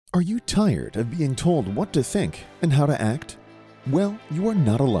Are you tired of being told what to think and how to act? Well, you are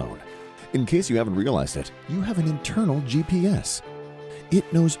not alone. In case you haven't realized it, you have an internal GPS.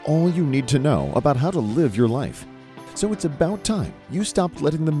 It knows all you need to know about how to live your life. So it's about time you stopped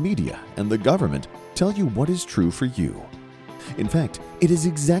letting the media and the government tell you what is true for you. In fact, it is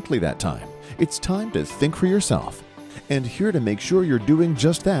exactly that time. It's time to think for yourself. And here to make sure you're doing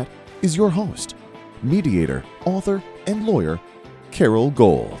just that is your host, mediator, author, and lawyer, Carol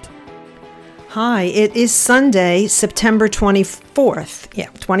Gold. Hi, it is Sunday, September 24th.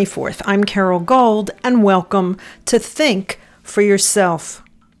 24th. I'm Carol Gold, and welcome to Think for Yourself.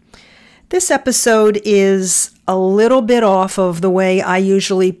 This episode is a little bit off of the way I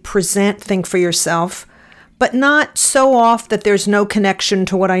usually present Think for Yourself, but not so off that there's no connection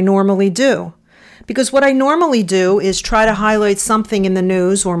to what I normally do. Because what I normally do is try to highlight something in the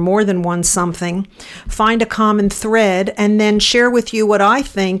news, or more than one something, find a common thread, and then share with you what I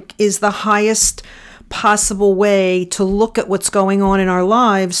think is the highest possible way to look at what's going on in our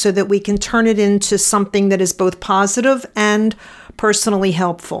lives so that we can turn it into something that is both positive and personally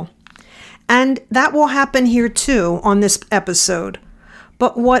helpful. And that will happen here too on this episode.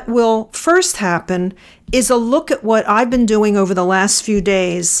 But what will first happen is a look at what I've been doing over the last few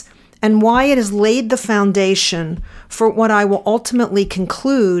days and why it has laid the foundation for what I will ultimately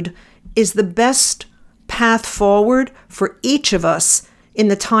conclude is the best path forward for each of us in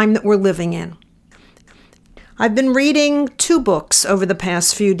the time that we're living in. I've been reading two books over the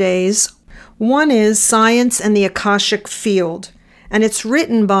past few days. One is Science and the Akashic Field, and it's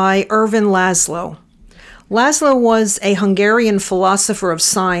written by Ervin Laszlo. Laszlo was a Hungarian philosopher of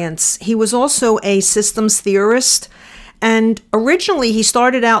science. He was also a systems theorist. And originally, he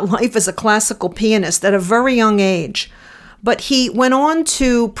started out life as a classical pianist at a very young age. But he went on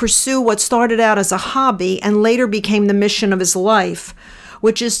to pursue what started out as a hobby and later became the mission of his life,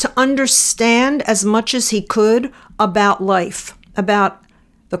 which is to understand as much as he could about life, about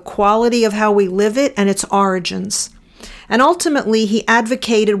the quality of how we live it and its origins. And ultimately, he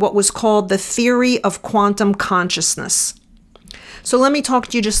advocated what was called the theory of quantum consciousness. So let me talk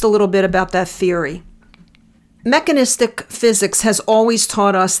to you just a little bit about that theory. Mechanistic physics has always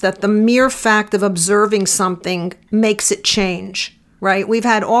taught us that the mere fact of observing something makes it change, right? We've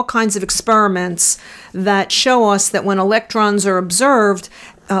had all kinds of experiments that show us that when electrons are observed,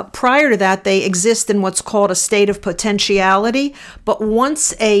 prior to that, they exist in what's called a state of potentiality. But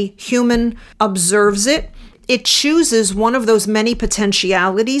once a human observes it, it chooses one of those many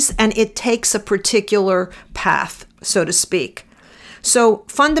potentialities and it takes a particular path, so to speak. So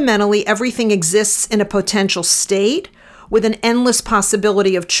fundamentally, everything exists in a potential state with an endless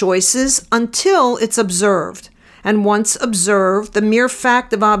possibility of choices until it's observed. And once observed, the mere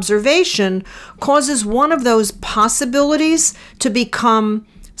fact of observation causes one of those possibilities to become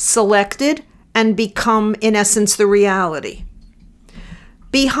selected and become, in essence, the reality.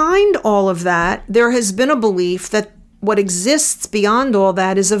 Behind all of that, there has been a belief that what exists beyond all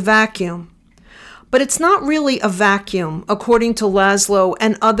that is a vacuum. But it's not really a vacuum, according to Laszlo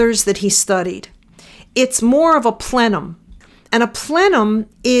and others that he studied. It's more of a plenum. And a plenum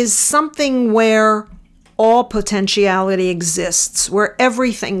is something where all potentiality exists, where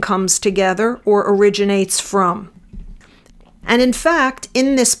everything comes together or originates from. And in fact,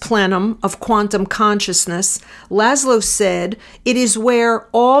 in this plenum of quantum consciousness, Laszlo said it is where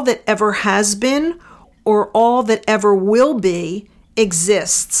all that ever has been or all that ever will be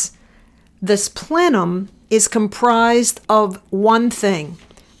exists. This plenum is comprised of one thing,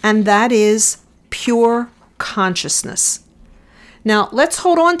 and that is pure consciousness. Now, let's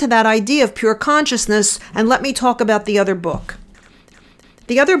hold on to that idea of pure consciousness, and let me talk about the other book.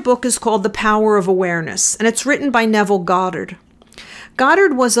 The other book is called The Power of Awareness, and it's written by Neville Goddard.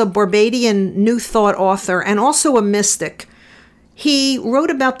 Goddard was a Barbadian New Thought author and also a mystic. He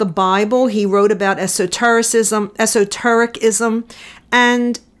wrote about the Bible, he wrote about esotericism,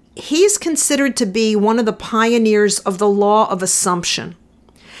 and he's considered to be one of the pioneers of the law of assumption.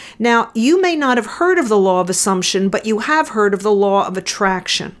 Now, you may not have heard of the law of assumption, but you have heard of the law of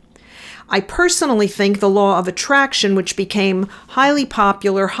attraction. I personally think the law of attraction, which became highly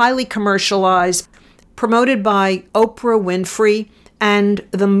popular, highly commercialized, promoted by Oprah Winfrey and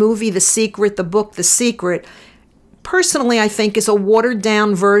the movie The Secret, the book The Secret, personally I think is a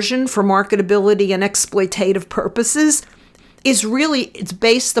watered-down version for marketability and exploitative purposes. It's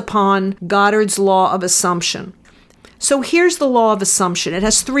based upon Goddard's law of assumption. So here's the law of assumption. It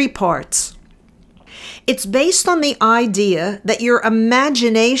has three parts. It's based on the idea that your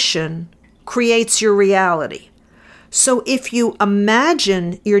imagination creates your reality. So if you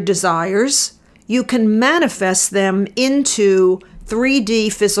imagine your desires, you can manifest them into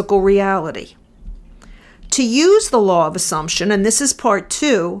 3D physical reality. To use the law of assumption, and this is part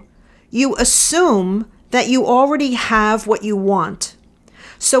 2, you assume that you already have what you want.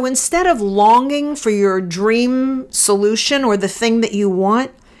 So instead of longing for your dream solution or the thing that you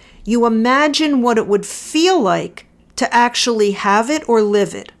want, you imagine what it would feel like to actually have it or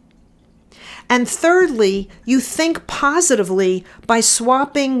live it. And thirdly, you think positively by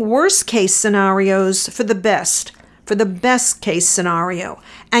swapping worst case scenarios for the best case scenario.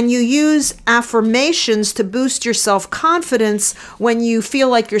 And you use affirmations to boost your self-confidence when you feel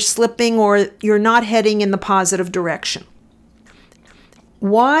like you're slipping or you're not heading in the positive direction.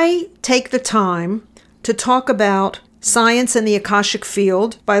 Why take the time to talk about Science and the Akashic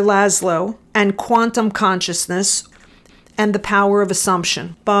Field by Laszlo and Quantum Consciousness and the Power of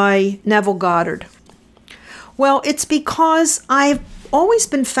Assumption by Neville Goddard? Well, it's because I've always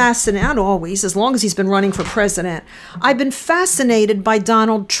been fascinated, not always, as long as he's been running for president, I've been fascinated by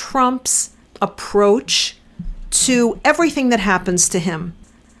Donald Trump's approach to everything that happens to him.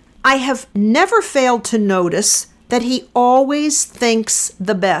 I have never failed to notice that he always thinks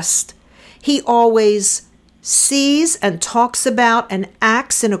the best. He always sees and talks about and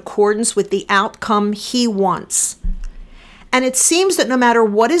acts in accordance with the outcome he wants. And it seems that no matter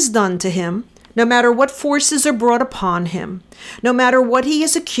what is done to him, no matter what forces are brought upon him, no matter what he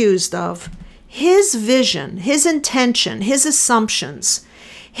is accused of, his vision, his intention, his assumptions,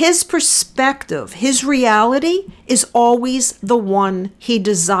 his perspective, his reality is always the one he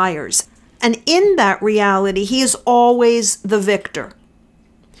desires. And in that reality, he is always the victor.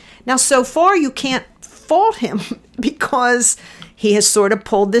 Now, so far, you can't fault him because he has sort of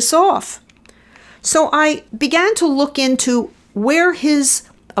pulled this off. So I began to look into where his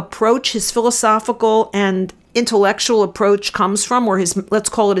approach, his philosophical and intellectual approach comes from, or his, let's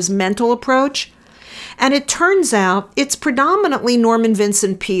call it his mental approach. And it turns out it's predominantly Norman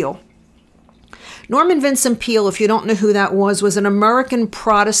Vincent Peale. Norman Vincent Peale, if you don't know who that was an American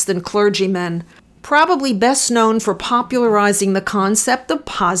Protestant clergyman, probably best known for popularizing the concept of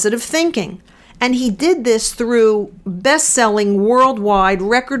positive thinking. And he did this through best-selling, worldwide,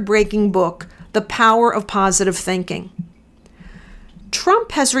 record-breaking book, The Power of Positive Thinking.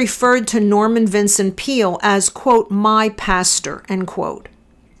 Trump has referred to Norman Vincent Peale as, quote, my pastor, end quote.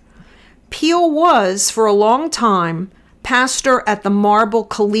 Peale was, for a long time, pastor at the Marble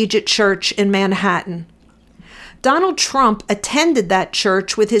Collegiate Church in Manhattan. Donald Trump attended that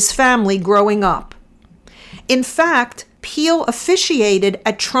church with his family growing up. In fact, Peale officiated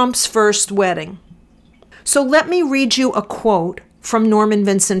at Trump's first wedding. So let me read you a quote from Norman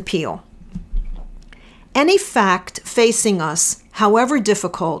Vincent Peale. Any fact facing us, however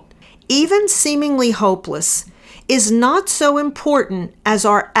difficult, even seemingly hopeless, is not so important as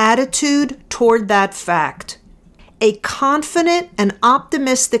our attitude toward that fact. A confident and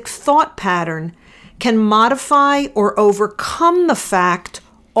optimistic thought pattern can modify or overcome the fact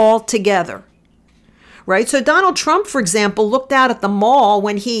altogether. Right? So Donald Trump, for example, looked out at the mall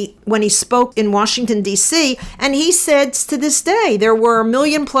when he spoke in Washington, D.C., and he said to this day there were 1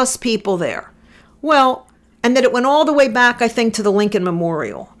 million plus people there. Well, and that it went all the way back, I think, to the Lincoln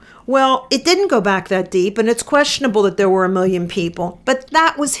Memorial. Well, it didn't go back that deep, and it's questionable that there were 1 million people, but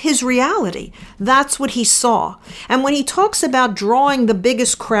that was his reality. That's what he saw. And when he talks about drawing the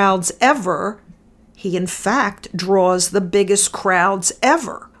biggest crowds ever, he in fact draws the biggest crowds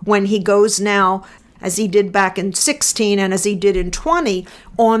ever when he goes now, as he did back in 16 and as he did in 20,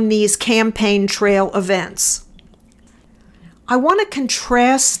 on these campaign trail events. I want to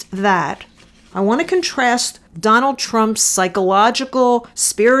contrast that. I want to contrast Donald Trump's psychological,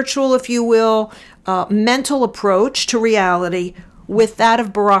 spiritual, if you will, mental approach to reality with that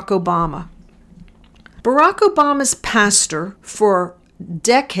of Barack Obama. Barack Obama's pastor for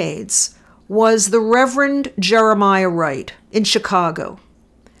decades was the Reverend Jeremiah Wright in Chicago.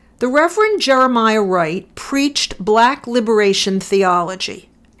 The Reverend Jeremiah Wright preached Black liberation theology.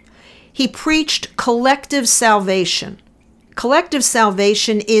 He preached collective salvation. Collective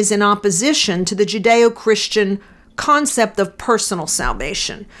salvation is in opposition to the Judeo-Christian concept of personal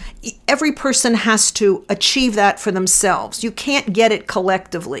salvation. Every person has to achieve that for themselves. You can't get it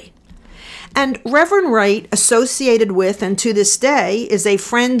collectively. And Reverend Wright, associated with, and to this day, is a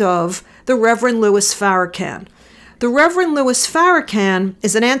friend of the Reverend Louis Farrakhan. The Reverend Louis Farrakhan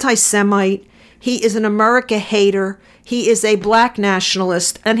is an anti-Semite. He is an America hater. He is a black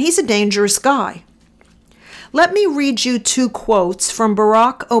nationalist, and he's a dangerous guy. Let me read you 2 quotes from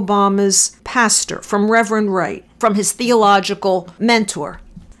Barack Obama's pastor, from Reverend Wright, from his theological mentor.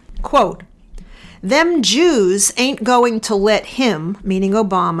 Quote, "Them Jews ain't going to let him," meaning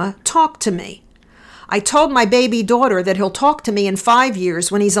Obama, "talk to me. I told my baby daughter that he'll talk to me in 5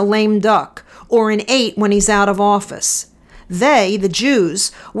 years when he's a lame duck, or in 8 when he's out of office. They, the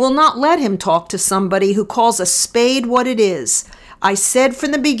Jews, will not let him talk to somebody who calls a spade what it is. I said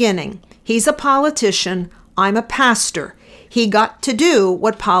from the beginning, he's a politician, I'm a pastor. He got to do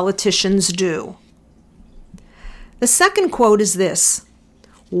what politicians do. The second quote is this: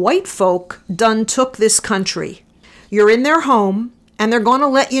 white folk done took this country. You're in their home, and they're going to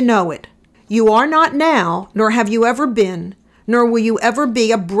let you know it. You are not now, nor have you ever been, nor will you ever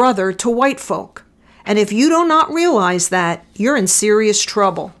be a brother to white folk. And if you do not realize that, you're in serious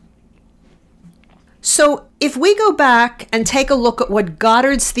trouble. So if we go back and take a look at what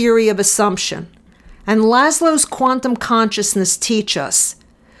Goddard's theory of assumption and Laszlo's quantum consciousness teach us,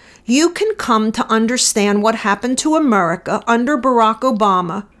 you can come to understand what happened to America under Barack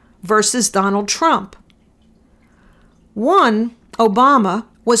Obama versus Donald Trump. One, Obama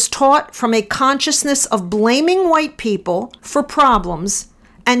was taught from a consciousness of blaming white people for problems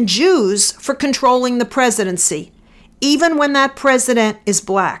and Jews for controlling the presidency, even when that president is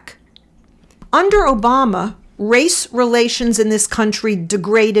black. Under Obama, race relations in this country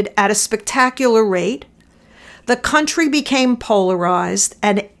degraded at a spectacular rate. The country became polarized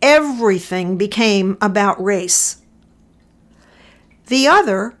and everything became about race. The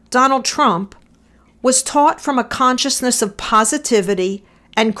other, Donald Trump, was taught from a consciousness of positivity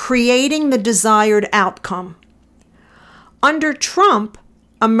and creating the desired outcome. Under Trump,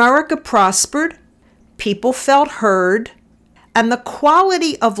 America prospered, people felt heard, and the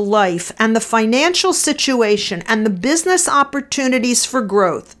quality of life and the financial situation and the business opportunities for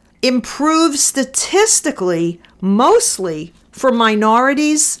growth improved statistically, mostly for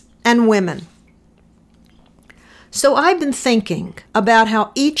minorities and women. So I've been thinking about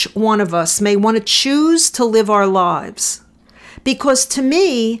how each one of us may want to choose to live our lives, because to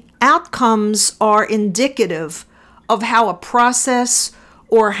me, outcomes are indicative of how a process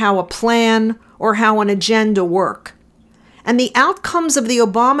or how a plan or how an agenda work. And the outcomes of the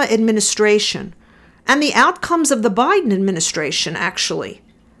Obama administration and the outcomes of the Biden administration, actually,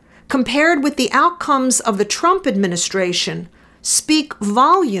 compared with the outcomes of the Trump administration, speak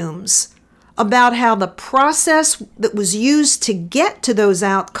volumes about how the process that was used to get to those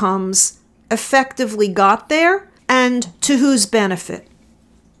outcomes effectively got there and to whose benefit.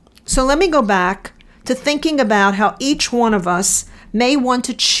 So let me go back to thinking about how each one of us may want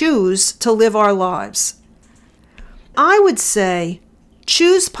to choose to live our lives. I would say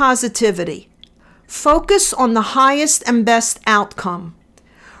choose positivity. Focus on the highest and best outcome.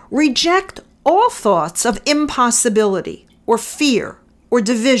 Reject all thoughts of impossibility or fear or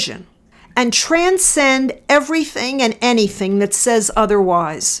division, and transcend everything and anything that says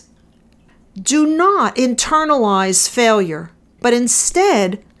otherwise. Do not internalize failure, but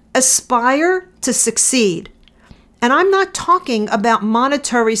instead aspire to succeed. And I'm not talking about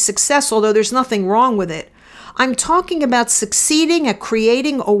monetary success, although there's nothing wrong with it. I'm talking about succeeding at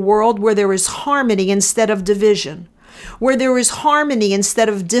creating a world where there is harmony instead of division, where there is harmony instead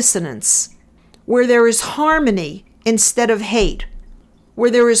of dissonance, where there is harmony instead of hate,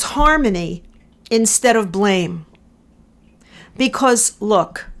 where there is harmony instead of blame. Because,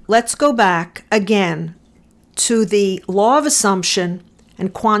 look, let's go back again to the law of assumption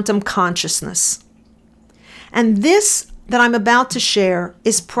and quantum consciousness. And this that I'm about to share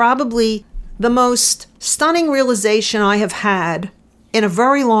is probably the most stunning realization I have had in a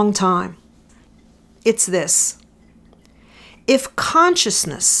very long time. It's this: if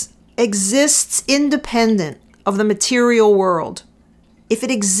consciousness exists independent of the material world, if it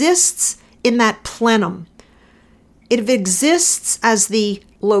exists in that plenum, if it exists as the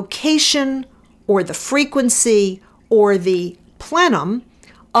location or the frequency or the plenum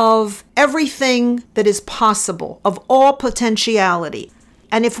of everything that is possible, of all potentiality,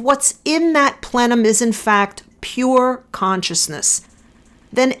 and if what's in that plenum is in fact pure consciousness,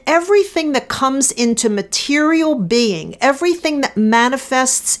 then everything that comes into material being, everything that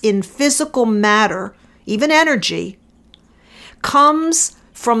manifests in physical matter, even energy, comes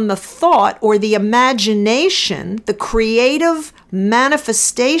from the thought or the imagination, the creative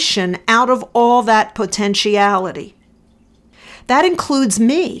manifestation out of all that potentiality. That includes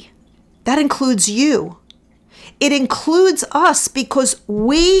me. That includes you. It includes us because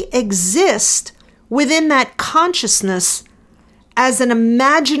we exist within that consciousness as an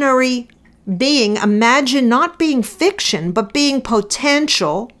imaginary being. Imagine not being fiction, but being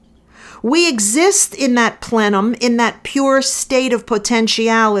potential. We exist in that plenum, in that pure state of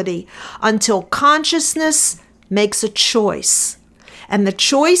potentiality, until consciousness makes a choice. And the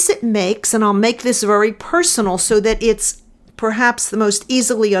choice it makes, and I'll make this very personal so that it's perhaps the most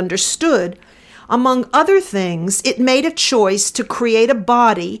easily understood, Among other things, it made a choice to create a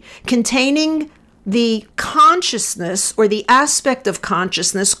body containing the consciousness or the aspect of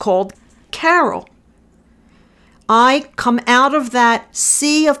consciousness called Carol. I come out of that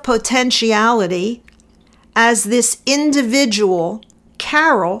sea of potentiality as this individual,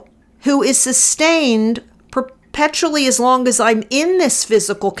 Carol, who is sustained perpetually as long as I'm in this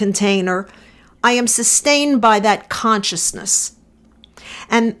physical container. I am sustained by that consciousness.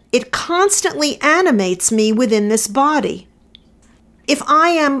 And it constantly animates me within this body. If I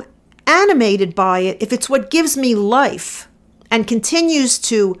am animated by it, if it's what gives me life and continues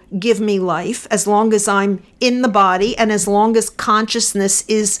to give me life as long as I'm in the body and as long as consciousness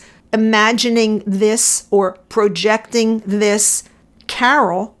is imagining this or projecting this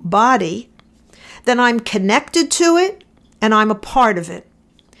Carol body, then I'm connected to it and I'm a part of it.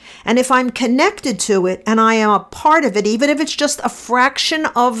 And if I'm connected to it and I am a part of it, even if it's just a fraction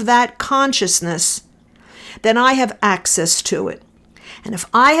of that consciousness, then I have access to it. And if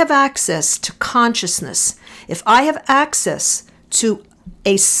I have access to consciousness, if I have access to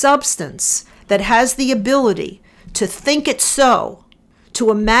a substance that has the ability to think it so,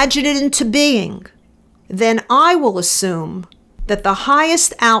 to imagine it into being, then I will assume that the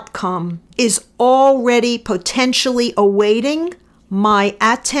highest outcome is already potentially awaiting my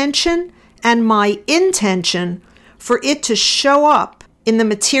attention and my intention for it to show up in the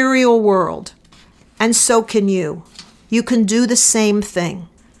material world. And so can you. You can do the same thing.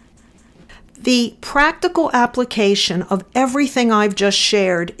 The practical application of everything I've just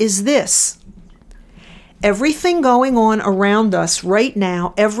shared is this. Everything going on around us right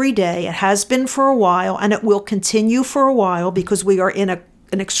now, every day, it has been for a while, and it will continue for a while because we are in an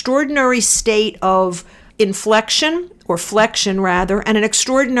extraordinary state of inflection, or flexion rather, and an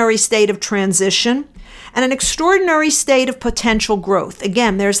extraordinary state of transition, and an extraordinary state of potential growth.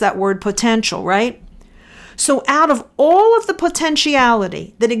 Again, there's that word potential, right? So out of all of the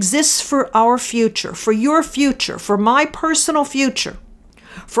potentiality that exists for our future, for your future, for my personal future,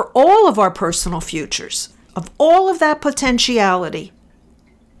 for all of our personal futures, of all of that potentiality,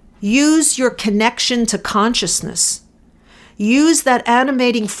 use your connection to consciousness. Use that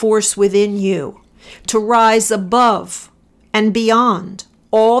animating force within you to rise above and beyond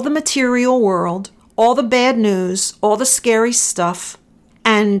all the material world, all the bad news, all the scary stuff,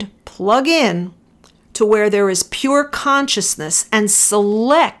 and plug in to where there is pure consciousness and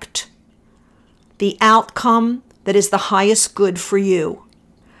select the outcome that is the highest good for you.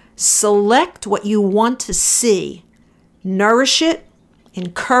 Select what you want to see. Nourish it,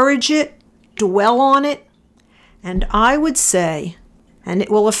 encourage it, dwell on it, and I would say, and it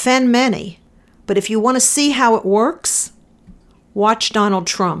will offend many, but if you want to see how it works, watch Donald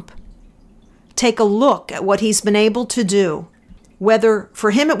Trump. Take a look at what he's been able to do. Whether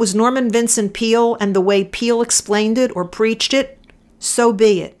for him it was Norman Vincent Peale and the way Peale explained it or preached it, so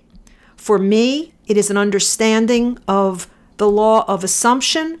be it. For me, it is an understanding of the law of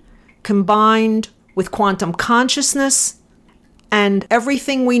assumption combined with quantum consciousness and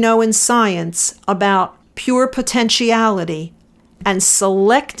everything we know in science about pure potentiality and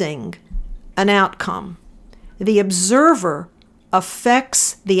selecting an outcome. The observer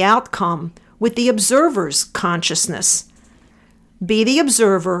affects the outcome with the observer's consciousness. Be the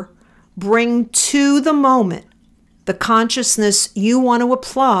observer, bring to the moment the consciousness you want to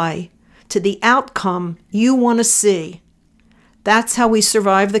apply to the outcome you want to see. That's how we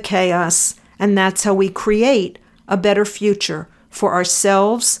survive the chaos, and that's how we create a better future for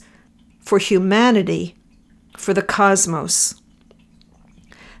ourselves, for humanity, for the cosmos.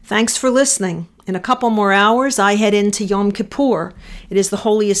 Thanks for listening. In a couple more hours, I head into Yom Kippur. It is the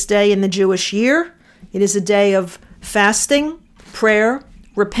holiest day in the Jewish year. It is a day of fasting, prayer,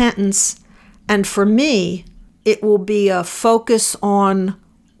 repentance, and for me, it will be a focus on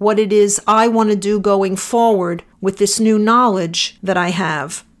what it is I want to do going forward with this new knowledge that I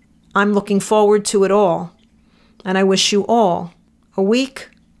have. I'm looking forward to it all, and I wish you all a week,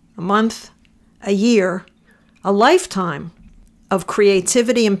 a month, a year, a lifetime of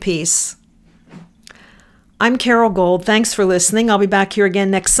creativity and peace. I'm Carol Gold. Thanks for listening. I'll be back here again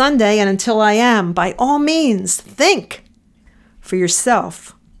next Sunday, and until I am, by all means, think for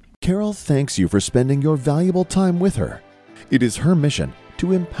yourself. Carol thanks you for spending your valuable time with her. It is her mission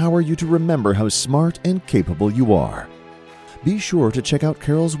to empower you to remember how smart and capable you are. Be sure to check out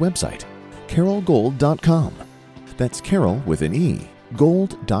Carol's website, carolgold.com. That's Carol with an E,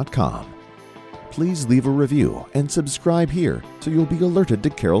 gold.com. Please leave a review and subscribe here so you'll be alerted to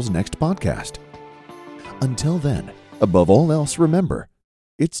Carol's next podcast. Until then, above all else, remember,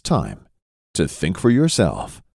 it's time to think for yourself.